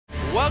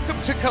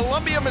Welcome to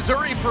Columbia,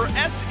 Missouri for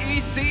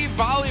SEC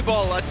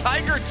Volleyball. A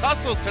Tiger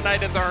tussle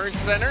tonight at the Hearn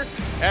Center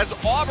as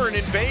Auburn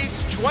invades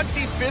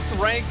 25th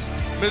ranked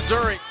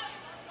Missouri.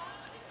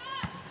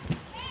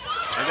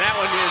 And that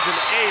one is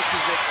an ace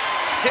as it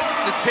hits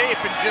the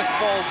tape and just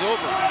falls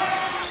over.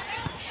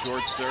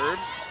 Short serve,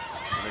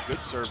 and a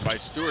good serve by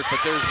Stewart,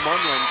 but there's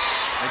Munlin,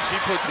 and she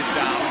puts it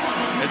down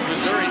as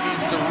Missouri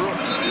needs to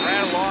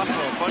rattle off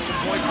a bunch of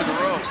points in a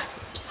row.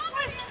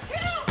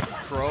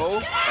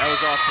 Crow, that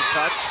was off the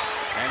touch,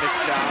 and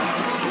it's down.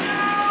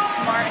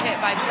 Smart hit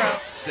by Crow.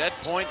 Set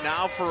point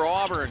now for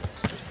Auburn.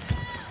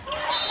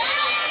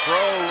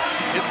 Crow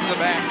hits the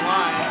back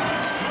line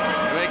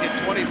to make it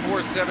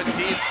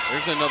 24-17.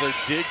 There's another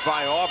dig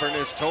by Auburn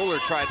as Toller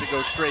tried to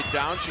go straight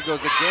down. She goes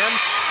again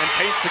and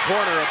paints the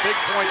corner. A big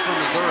point for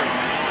Missouri.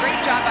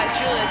 Great job by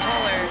Julia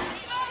Toller.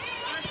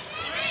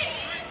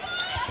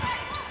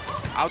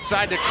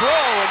 Outside to Crow,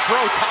 and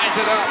Crow ties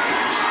it up.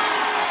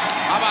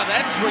 How about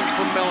that swing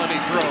from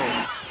Melanie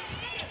Crow?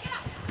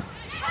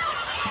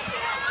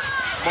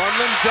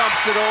 Munlin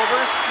dumps it over,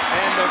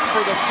 and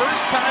for the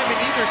first time in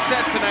either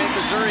set tonight,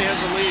 Missouri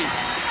has a lead.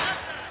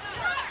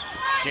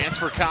 Chance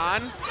for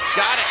Kahn,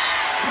 got it.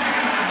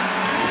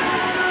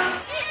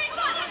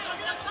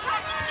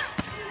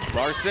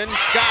 Larson,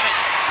 got it.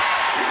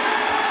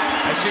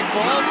 As she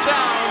falls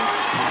down,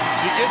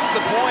 she gets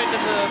the point,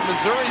 and the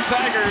Missouri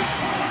Tigers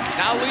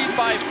now lead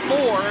by 4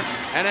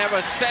 and have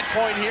a set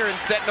point here in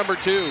set number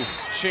 2.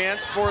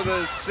 Chance for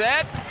the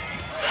set.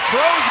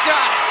 Crow's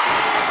got it.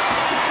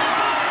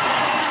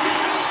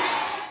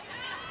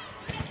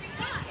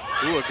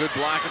 Ooh, a good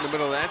block in the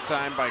middle of that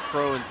time by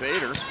Crow and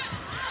Thader.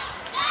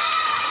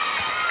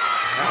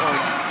 That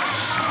one's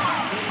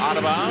out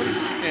of bounds,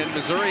 and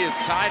Missouri is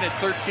tied at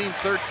 13-13.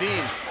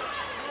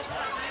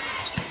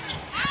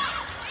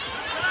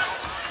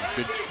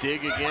 Good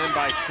dig again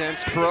by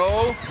Sense.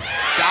 Crow,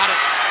 got it.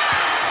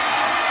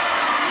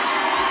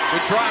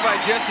 Good try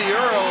by Jessie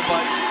Earl,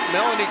 but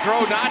Melanie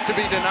Crow not to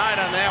be denied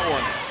on that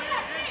one.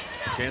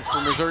 Chance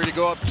for Missouri to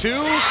go up 2,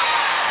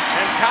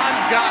 and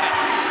Kahn's got it.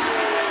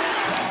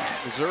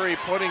 Missouri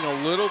putting a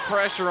little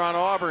pressure on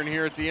Auburn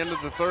here at the end of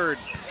the third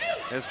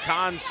as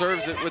Kahn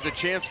serves it with a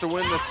chance to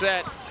win the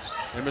set,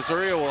 and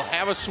Missouri will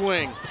have a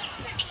swing.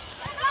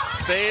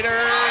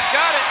 Thader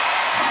got it.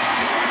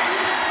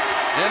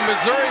 And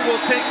Missouri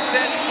will take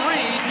set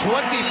 3,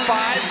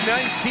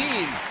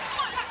 25-19.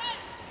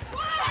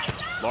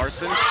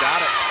 Larson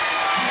got it.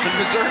 But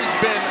Missouri's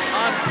been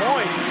on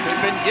point.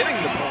 They've been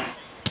getting the point.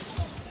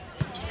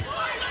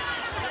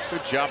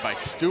 Good job by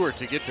Stewart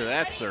to get to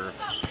that serve.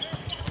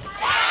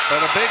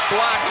 But a big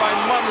block by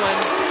Munlin,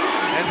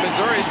 and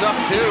Missouri's up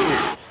 2.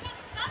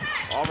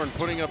 Auburn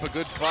putting up a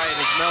good fight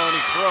as Melanie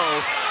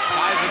Crow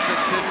ties us at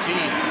 15.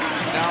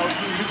 Now,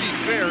 to be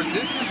fair,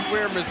 this is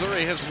where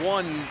Missouri has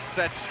won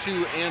sets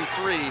 2 and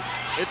 3.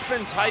 It's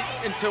been tight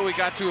until we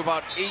got to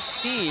about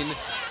 18,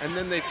 and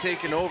then they've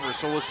taken over,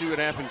 so we'll see what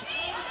happens.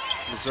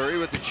 Missouri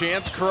with the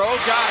chance. Crow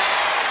got it.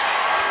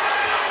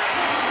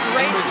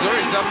 Great.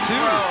 Missouri's up 2.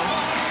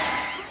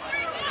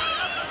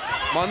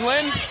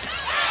 Munlin,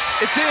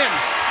 it's in.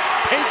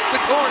 Paints the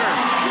corner.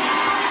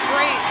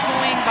 Great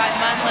swing by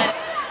Munlin.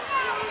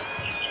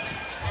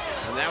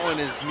 And that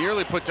one is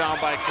nearly put down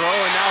by Crow,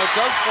 and now it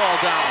does fall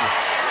down.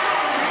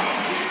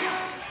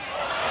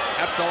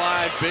 Kept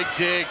alive, big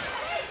dig.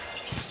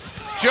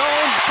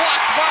 Jones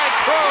blocked by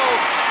Crow,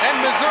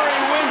 and Missouri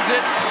wins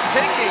it,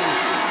 taking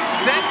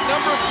set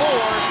number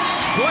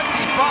 4,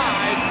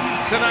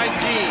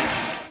 25-19.